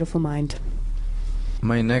got a beautiful mind.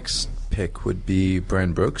 My next pick would be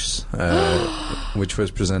Brian Brooks, which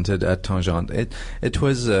was presented at Tangente. It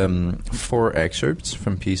was 4 excerpts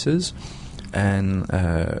from pieces, and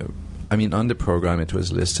on the program it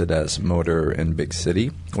was listed as Motor and Big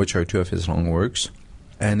City, which are 2 of his long works,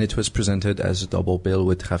 and it was presented as a double bill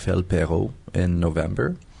with Raphael Perrault in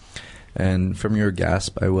November. And from your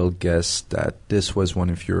gasp, I will guess that this was one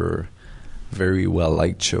of your very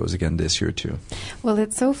well-liked shows again this year too. Well,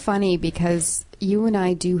 it's so funny because you and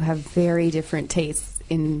I do have very different tastes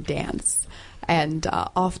in dance. And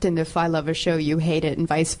often if I love a show, you hate it and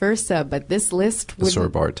vice versa. But this list would... Sir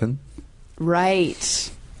Barton.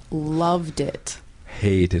 Right. Loved it.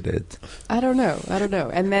 Hated it. I don't know.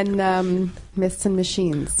 And then Myths and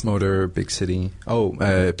Machines. Motor, Big City.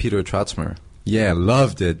 Peter Trotzmer. Yeah,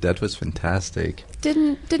 loved it. That was fantastic.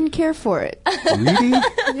 Didn't care for it. Really?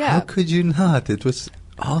 Yeah. How could you not? It was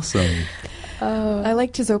awesome. I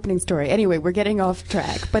liked his opening story. Anyway, we're getting off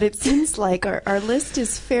track, but it seems like our list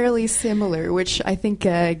is fairly similar, which I think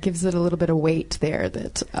gives it a little bit of weight there,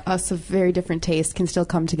 that us of very different tastes can still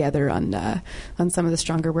come together on some of the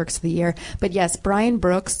stronger works of the year. But yes, Brian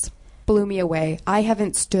Brooks blew me away. I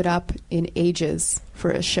haven't stood up in ages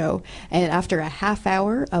for a show, and after a half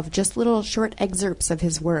hour of just little short excerpts of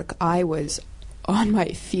his work, I was on my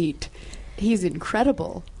feet. He's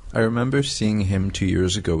incredible. I remember seeing him 2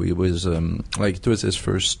 years ago. He was it was his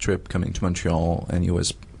first trip coming to Montreal, and he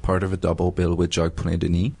was part of a double bill with Jacques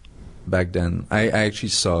Poulain-Denis. Back then, I actually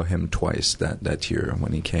saw him twice that year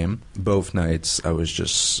when he came. Both nights, I was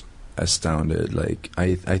just astounded.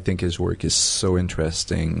 I think his work is so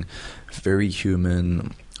interesting, very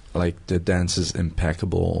human. The dance is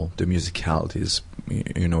impeccable. The musicality is,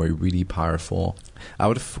 really powerful.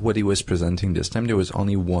 Out of what he was presenting this time, there was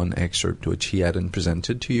only one excerpt which he hadn't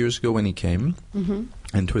presented 2 years ago when he came. Mm-hmm.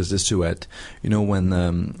 And it was this duet. When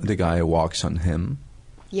the guy walks on him.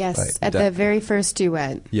 Yes, at the very first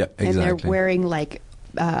duet. Yeah, exactly. And they're wearing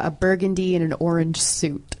a burgundy and an orange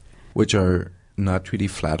suit. Which are not really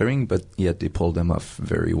flattering, but yet they pull them off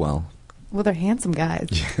very well. Well, they're handsome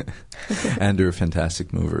guys. And they're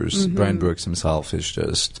fantastic movers. Mm-hmm. Brian Brooks himself is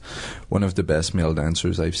just one of the best male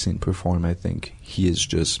dancers I've seen perform, I think. He is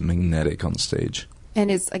just magnetic on stage. And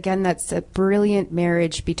that's a brilliant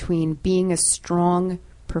marriage between being a strong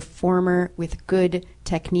performer with good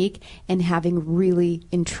technique and having really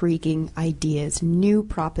intriguing ideas, new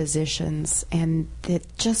propositions, and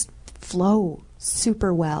that just flow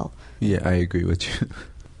super well. Yeah, I agree with you.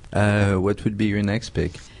 What would be your next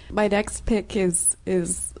pick? My next pick is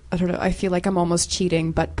I don't know, I feel like I'm almost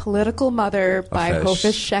cheating, but Political Mother by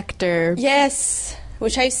Hofesh Schechter. Yes,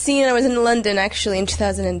 which I've seen. I was in London, actually, in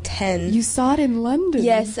 2010. You saw it in London?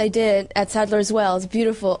 Yes, I did, at Sadler's Wells.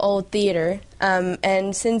 Beautiful old theatre.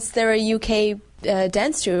 And since they're a UK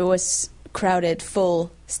dance tour, it was crowded,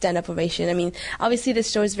 full. stand-up ovation. I mean, obviously the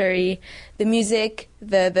show is the music,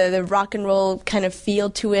 the rock and roll kind of feel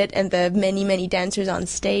to it, and the many dancers on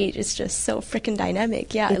stage. It's just so freaking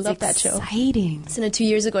dynamic. Yeah, I love that show. Exciting. So 2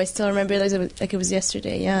 years ago, I still remember like it was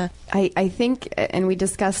yesterday. Yeah. I think, and we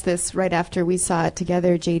discussed this right after we saw it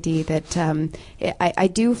together, JD, that I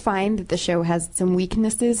do find that the show has some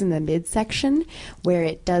weaknesses in the midsection where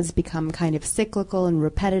it does become kind of cyclical and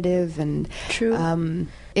repetitive, and true.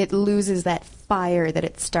 It loses that fire that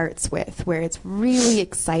it starts with, where it's really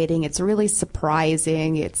exciting, it's really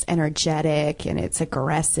surprising, it's energetic, and it's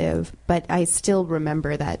aggressive. But I still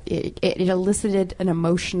remember that it elicited an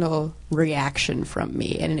emotional reaction from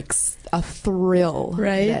me and a thrill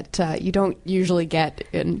that you don't usually get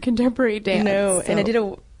in contemporary dance. No, so. and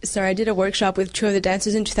I did a workshop with two of the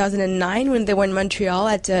dancers in 2009 when they were in Montreal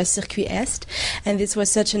at Circuit Est, and this was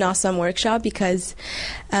such an awesome workshop because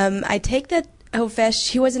I take that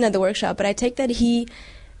Hofesh, he wasn't at the workshop, but I take that he,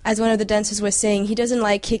 as one of the dancers was saying, he doesn't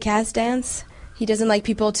like kick-ass dance. He doesn't like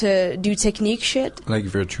people to do technique shit. Like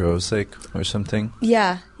virtuosic or something?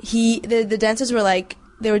 Yeah. The dancers were like,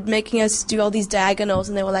 they were making us do all these diagonals,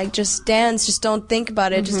 and they were like, just dance, just don't think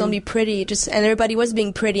about it, just don't be pretty. And everybody was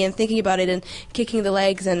being pretty and thinking about it and kicking the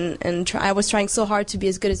legs, and I was trying so hard to be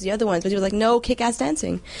as good as the other ones, but they were like, no, kick-ass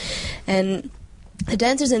dancing. And the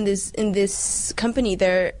dancers in this company,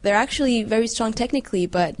 they're actually very strong technically,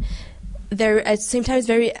 but they're at the same time it's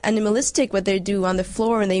very animalistic what they do on the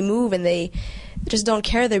floor, and they move and they just don't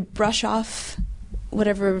care. They brush off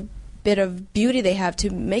whatever bit of beauty they have to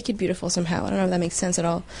make it beautiful somehow. I don't know if that makes sense at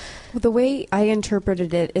all. Well, the way I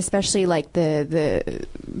interpreted it, especially like the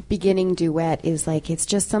beginning duet, is like it's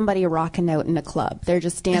just somebody rocking out in a club. They're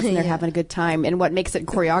just dancing, they're having a good time. And what makes it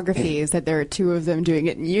choreography is that there are two of them doing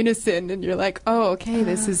it in unison, and you're like, oh, okay,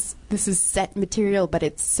 this is set material, but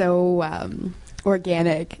it's so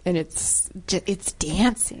organic, and it's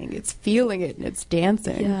dancing, it's feeling it, and it's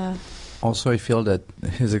dancing. Yeah. Also, I feel that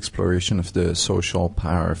his exploration of the social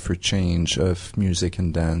power for change of music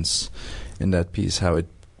and dance in that piece, how it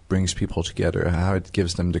brings people together, how it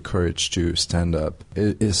gives them the courage to stand up,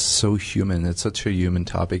 it is so human. It's such a human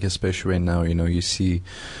topic, especially right now. You know, you see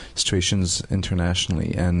situations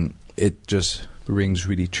internationally, and it just rings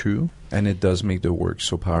really true, and it does make the work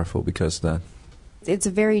so powerful because of that. It's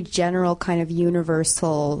a very general kind of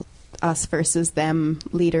universal us versus them,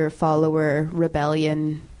 leader, follower,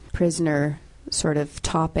 rebellion, prisoner sort of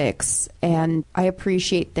topics, and I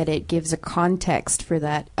appreciate that it gives a context for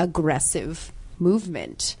that aggressive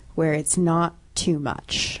movement where it's not too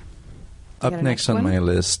much. Up next on my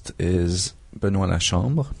list is Benoît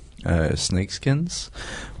Lachambre, Snakeskins,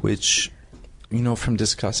 which, you know, from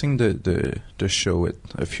discussing the show with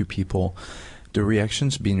a few people, the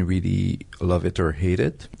reactions being really love it or hate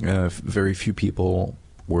it. Very few people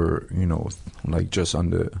were, you know, like just on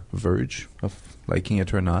the verge of liking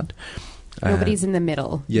it or not. Nobody's in the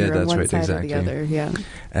middle. Yeah, You're that's on one right, side exactly. or the other, yeah.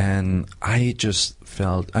 And I just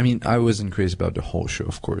felt, I mean, I wasn't crazy about the whole show,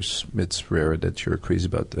 of course. It's rare that you're crazy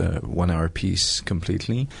about the 1 hour piece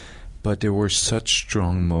completely. But there were such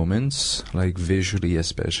strong moments, like visually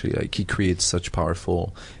especially. Like he creates such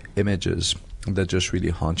powerful images that just really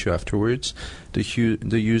haunt you afterwards. The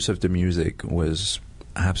use of the music was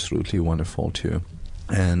absolutely wonderful too.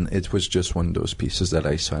 And it was just one of those pieces that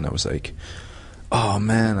I saw and I was like, oh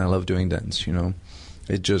man, I love doing dance, you know.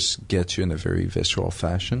 It just gets you in a very visceral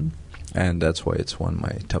fashion, and that's why it's one of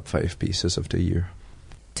my top 5 pieces of the year.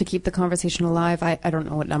 To keep the conversation alive, I don't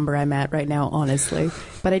know what number I'm at right now, honestly,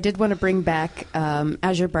 but I did want to bring back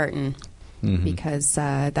Azure Barton, because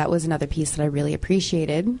that was another piece that I really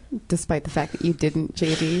appreciated, despite the fact that you didn't,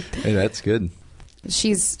 JD. Hey, that's good.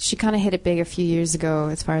 She kind of hit it big a few years ago,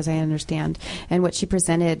 as far as I understand. And what she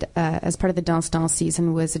presented as part of the Danse Danse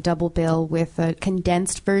season was a double bill with a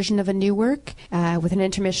condensed version of a new work, with an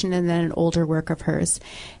intermission and then an older work of hers.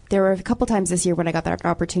 There were a couple times this year when I got that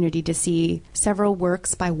opportunity to see several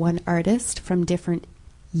works by one artist from different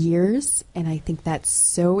years, and I think that's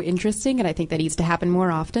so interesting, and I think that needs to happen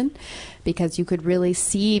more often, because you could really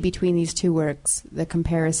see between these two works the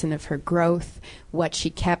comparison of her growth, what she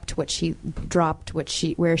kept, what she dropped,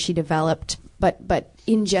 where she developed. But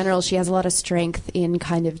in general, she has a lot of strength in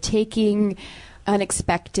kind of taking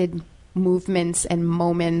unexpected movements and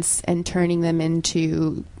moments and turning them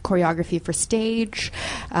into choreography for stage.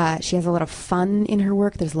 She has a lot of fun in her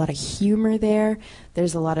work. There's a lot of humor there.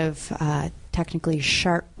 There's a lot of technically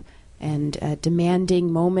sharp and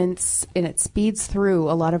demanding moments, and it speeds through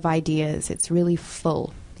a lot of ideas. It's really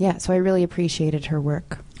full. Yeah, so I really appreciated her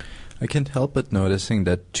work. I can't help but noticing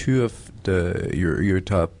that 2 of your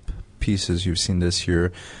top pieces you've seen this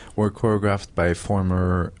year were choreographed by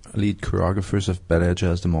former lead choreographers of Ballet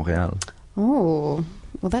Jazz de Montréal. Oh,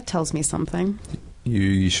 well, that tells me something.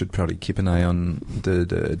 You should probably keep an eye on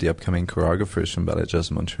the upcoming choreographers from Ballet Jazz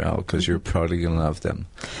de Montréal, because you're probably going to love them.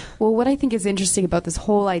 Well, what I think is interesting about this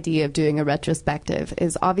whole idea of doing a retrospective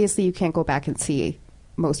is obviously you can't go back and see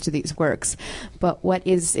most of these works, but what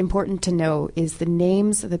is important to know is the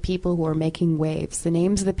names of the people who are making waves, the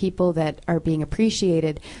names of the people that are being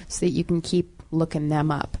appreciated, so that you can keep looking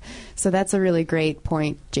them up. So that's a really great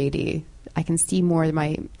point, JD. I can see more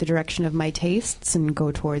the direction of my tastes and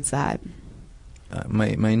go towards that.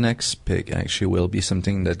 My next pick actually will be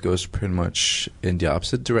something that goes pretty much in the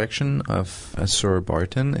opposite direction of Sir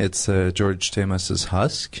Barton. It's George Themas's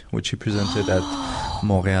Husk, which he presented at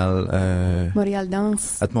Montréal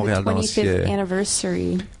Dance. At Montréal the Dance, 25th yeah.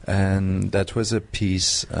 anniversary. And that was a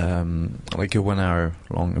piece, like a 1 hour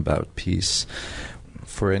long about piece.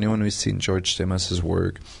 For anyone who's seen George Themas's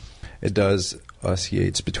work, it does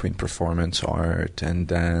oscillates between performance art and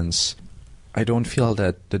dance. I don't feel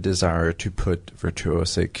that the desire to put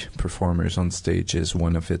virtuosic performers on stage is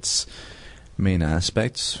one of its main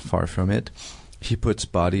aspects. Far from it. He puts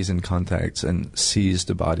bodies in contact and sees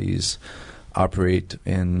the bodies operate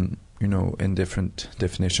in different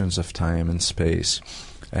definitions of time and space,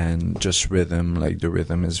 and just rhythm. Like, the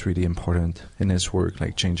rhythm is really important in his work,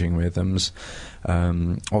 like changing rhythms.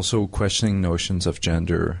 Also, questioning notions of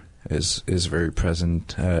gender is very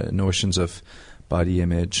present. Notions of body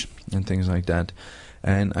image and things like that.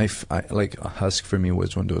 And I like Husk for me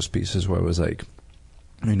was one of those pieces where I was like,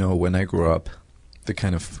 when I grow up, the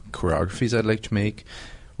kind of choreographies I'd like to make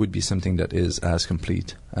would be something that is as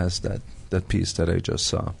complete as that piece that I just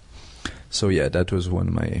saw. So yeah, that was one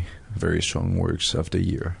of my very strong works of the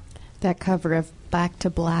year. That cover of Back to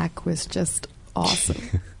Black was just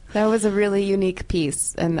awesome. That was a really unique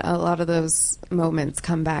piece, and a lot of those moments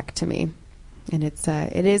come back to me. And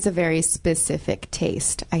it is a very specific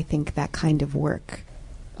taste, I think, that kind of work.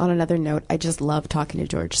 On another note, I just love talking to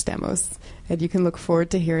George Stamos, and you can look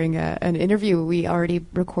forward to hearing an interview we already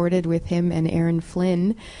recorded with him and Aaron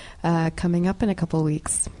Flynn coming up in a couple of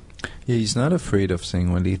weeks. Yeah, he's not afraid of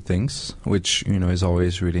saying what he thinks, which, is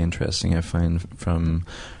always really interesting, I find, from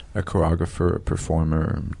a choreographer, a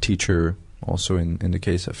performer, teacher, also in the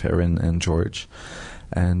case of Aaron and George.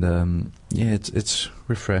 And it's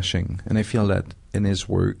refreshing, and I feel that in his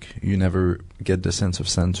work you never get the sense of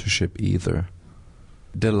censorship either.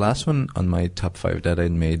 The last one on my top 5 that I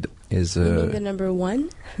made is You mean the number 1?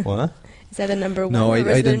 What? Is that a number 1? No, I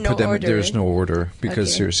didn't put them. Order? There's no order, because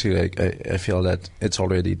Okay. seriously, like I feel that it's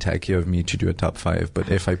already tacky of me to do a top 5.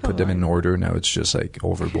 But if I put them in order, now it's just like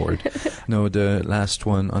overboard. No, the last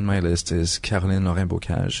one on my list is Caroline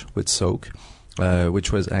Lorrain-Bocage with Soak,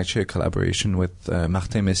 which was actually a collaboration with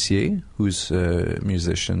Martin Messier, who's a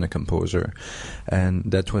musician, a composer, and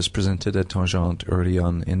that was presented at Tangente early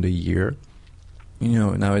on in the year.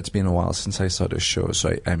 Now it's been a while since I saw the show,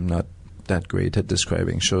 so I'm not that great at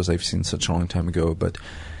describing shows I've seen such a long time ago, but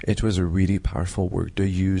it was a really powerful work. The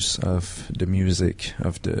use of the music,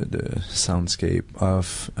 of the soundscape,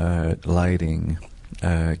 of lighting.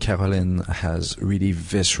 Caroline has really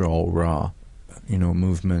visceral, raw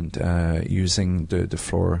movement, using the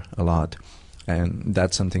floor a lot, and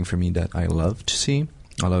that's something for me that I love to see.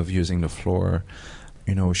 I love using the floor.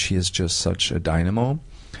 She is just such a dynamo.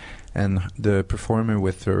 And the performer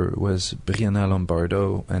with her was Brianna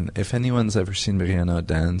Lombardo, and if anyone's ever seen Brianna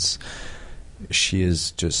dance, she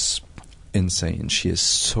is just insane. She is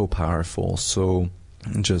so powerful, so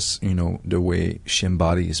just, the way she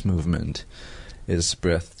embodies movement is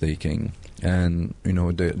breathtaking. And,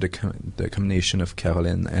 the combination of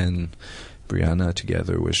Caroline and Brianna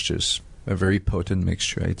together was just a very potent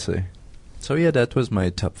mixture, I'd say. So yeah, that was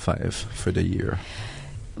my top 5 for the year.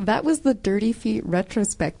 That was the Dirty Feet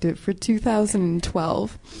retrospective for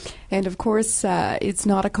 2012. And of course, it's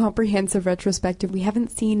not a comprehensive retrospective. We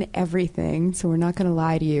haven't seen everything, so we're not going to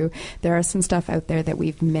lie to you. There are some stuff out there that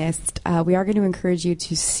we've missed. We are going to encourage you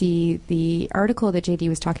to see the article that JD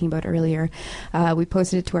was talking about earlier. We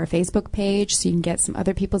posted it to our Facebook page, so you can get some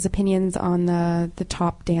other people's opinions on the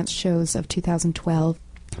top dance shows of 2012.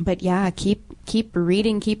 But yeah, keep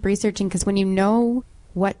reading, keep researching, because when you know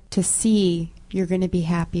what to see, you're going to be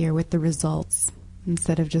happier with the results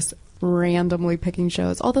instead of just randomly picking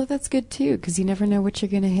shows. Although that's good too, because you never know what you're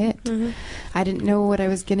going to hit. Mm-hmm. I didn't know what I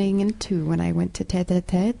was getting into when I went to Tête à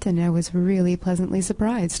Tête, and I was really pleasantly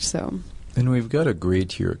surprised. So, and we've got a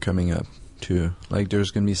great year coming up too. Like,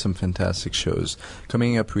 there's going to be some fantastic shows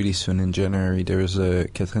coming up really soon in January. There's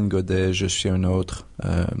Catherine Godet, Je suis un autre,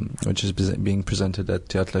 which is being presented at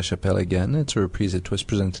Théâtre La Chapelle again. It's a reprise. It was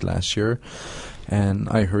presented last year, and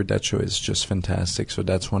I heard that show is just fantastic. So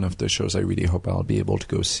that's one of the shows I really hope I'll be able to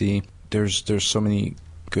go see. There's so many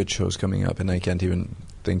good shows coming up, and I can't even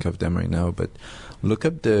think of them right now. But look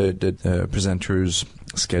up the presenters'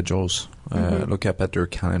 schedules. Look up at their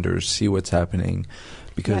calendars. See what's happening,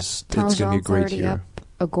 because it's going to be a great year. Up.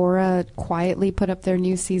 Agora quietly put up their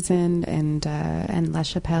new season, and La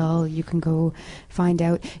Chapelle. You can go find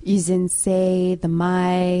out. Usinsay, the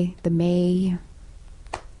May,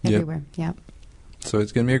 everywhere. Yeah. So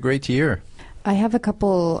it's going to be a great year. I have a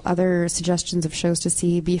couple other suggestions of shows to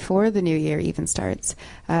see before the new year even starts.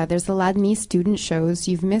 There's the LADMI student shows.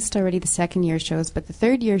 You've missed already the second year shows, but the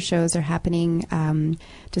third year shows are happening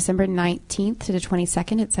December 19th to the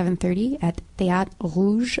 22nd at 7:30 at Théâtre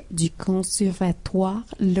Rouge du Conservatoire,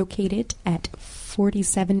 located at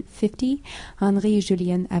 4750 Henri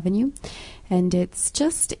Julien Avenue. And it's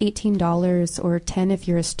just $18 or $10 if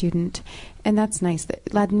you're a student. And that's nice.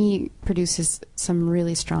 LADMI produces some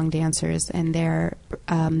really strong dancers, and they're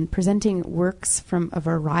presenting works from a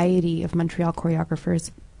variety of Montreal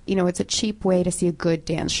choreographers. You know, it's a cheap way to see a good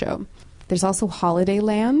dance show. There's also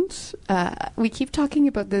Holidayland. We keep talking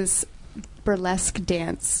about this burlesque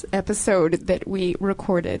dance episode that we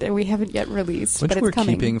recorded and we haven't yet released, which but it's we're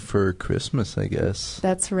coming. Keeping for Christmas, I guess.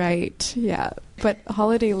 That's right. Yeah, but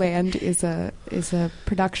Holidayland is a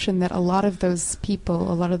production that a lot of those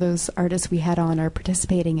people, a lot of those artists we had on, are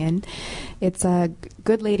participating in. It's a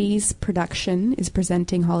Good Ladies production is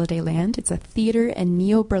presenting Holidayland. It's a theater and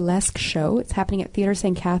neo burlesque show. It's happening at Theater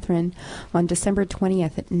St. Catherine on December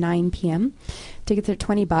 20th at 9 p.m. Tickets are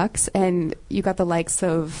 $20, and you got the likes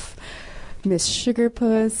of Miss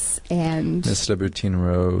Sugarpuss and Miss Libertine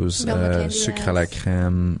Rose. Sucre à la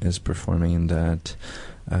Crème is performing in that.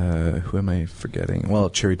 Who am I forgetting? Well,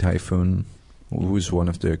 Cherry Typhoon, who's one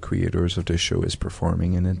of the creators of the show, is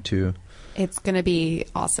performing in it too. It's going to be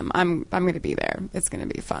awesome. I'm going to be there. It's going to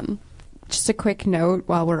be fun. Just a quick note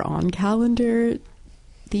while we're on calendar,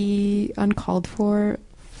 the Uncalled For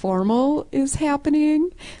Formal is happening.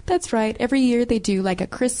 That's right. Every year they do like a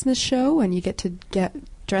Christmas show, and you get to get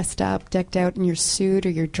dressed up, decked out in your suit or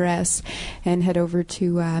your dress, and head over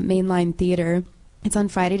to Mainline Theatre. It's on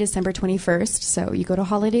Friday, December 21st, so you go to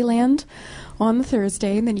Holidayland on the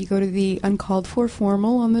Thursday, and then you go to the Uncalled For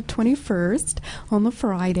Formal on the 21st, on the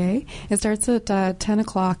Friday. It starts at 10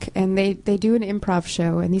 o'clock, and they do an improv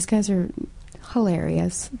show, and these guys are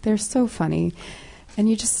hilarious. They're so funny. And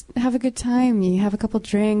you just have a good time. You have a couple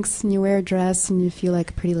drinks, and you wear a dress, and you feel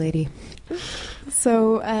like a pretty lady.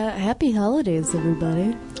 So, happy holidays,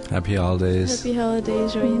 everybody. Happy holidays. Happy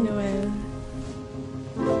holidays, Joyeux Noël.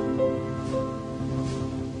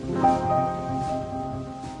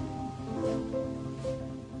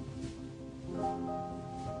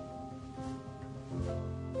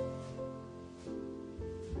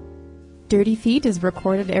 Dirty Feet is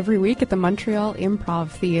recorded every week at the Montreal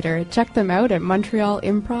Improv Theatre. Check them out at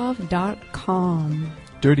montrealimprov.com.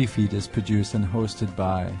 Dirty Feet is produced and hosted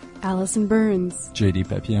by Allison Burns, JD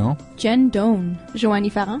Papillon, Jen Doan, Joanie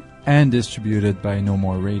Ferrand, and distributed by No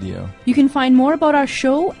More Radio. You can find more about our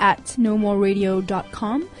show at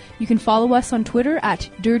nomoreradio.com. You can follow us on Twitter at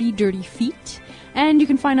Dirty Dirty Feet, and you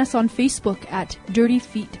can find us on Facebook at Dirty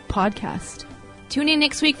Feet Podcast. Tune in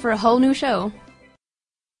next week for a whole new show.